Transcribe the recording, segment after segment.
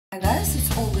guys,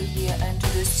 it's Olga here, and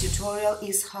today's tutorial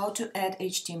is how to add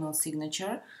HTML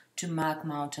signature to Mac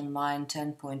Mountain Lion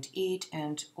 10.8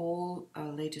 and all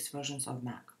latest versions of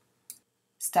Mac.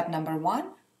 Step number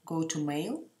 1, go to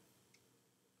Mail,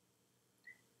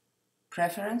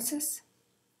 Preferences,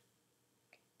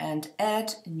 and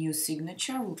add a new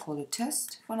signature. We'll call it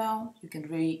Test for now. You can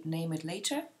rename it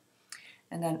later.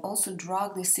 And then also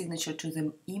drag this signature to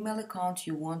the email account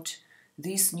you want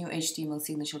this new HTML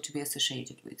signature to be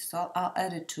associated with. So I'll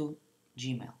add it to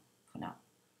Gmail for now.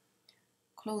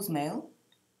 Close Mail.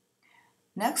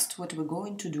 Next, what we're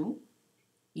going to do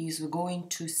is we're going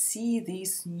to see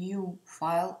this new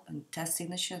file and test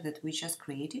signature that we just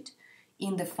created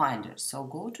in the Finder. So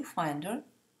go to Finder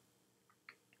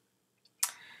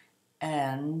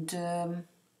and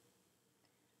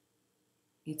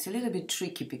it's a little bit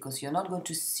tricky because you're not going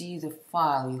to see the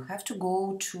file. You have to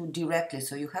go to directly,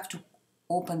 so you have to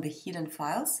open the hidden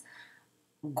files,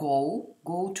 go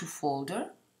to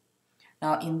folder.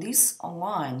 Now in this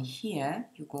line here,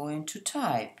 you're going to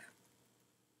type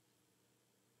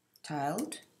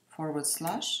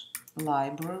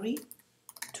tilde/library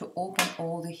to open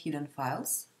all the hidden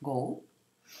files, go.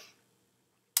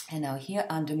 And now here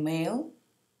under Mail,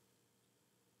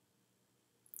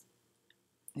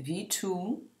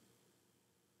 V2,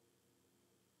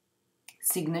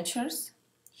 Signatures,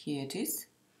 here it is.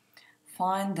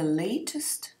 Find the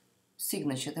latest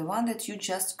signature, the one that you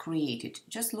just created.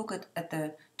 Just look at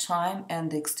the time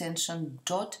and the extension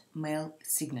 .mail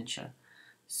signature.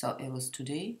 So it was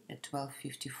today at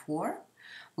 12:54.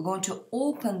 We're going to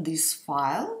open this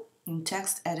file in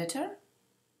text editor.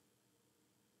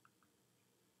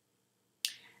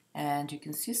 And you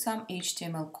can see some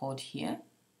HTML code here.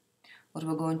 What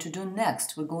we're going to do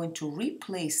next, we're going to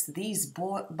replace this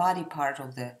body part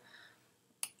of the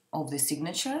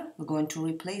signature. We're going to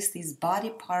replace this body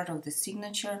part of the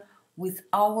signature with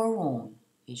our own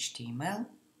HTML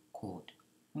code.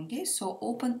 Okay, so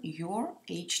open your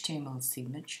HTML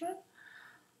signature.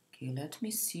 Okay, let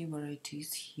me see where it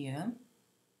is here.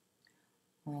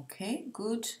 Okay,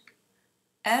 good.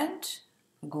 And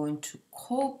we're going to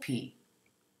copy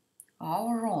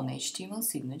our own HTML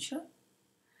signature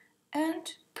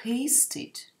and paste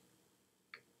it.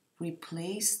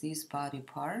 Replace this body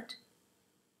part.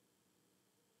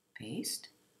 Paste.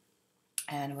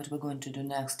 And what we're going to do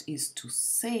next is to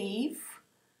save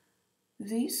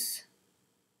this.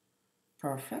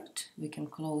 Perfect. We can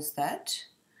close that.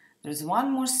 There's one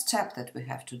more step that we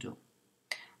have to do.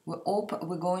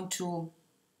 We're going to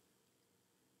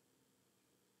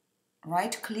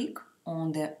right click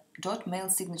on the .mail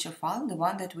signature file, the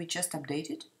one that we just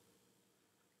updated.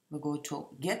 We're going to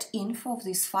get info of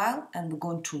this file and we're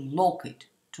going to lock it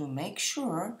to make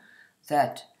sure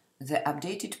that the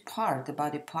updated part, the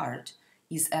body part,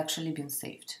 is actually been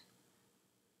saved.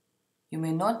 You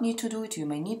may not need to do it, you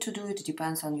may need to do it, it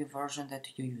depends on your version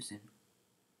that you're using.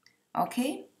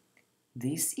 Okay,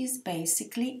 this is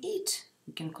basically it.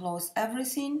 You can close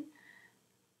everything.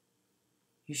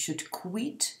 You should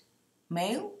quit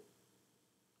Mail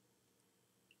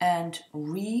and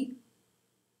reopen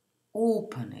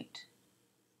it.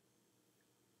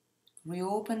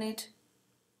 Reopen it.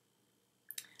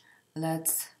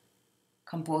 Let's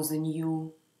compose a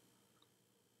new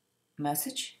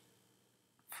message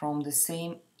from the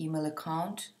same email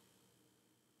account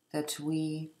that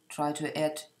we try to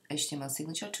add HTML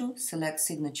signature to. Select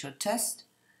signature test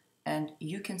and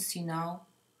you can see now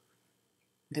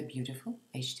the beautiful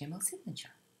HTML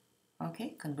signature.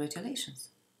 Okay,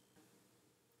 congratulations.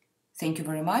 Thank you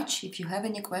very much. If you have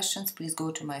any questions, please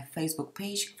go to my Facebook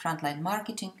page, Frontline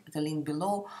Marketing, the link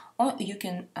below, or you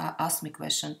can ask me a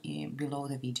question below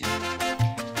the video.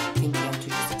 Thank you and to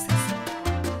your success.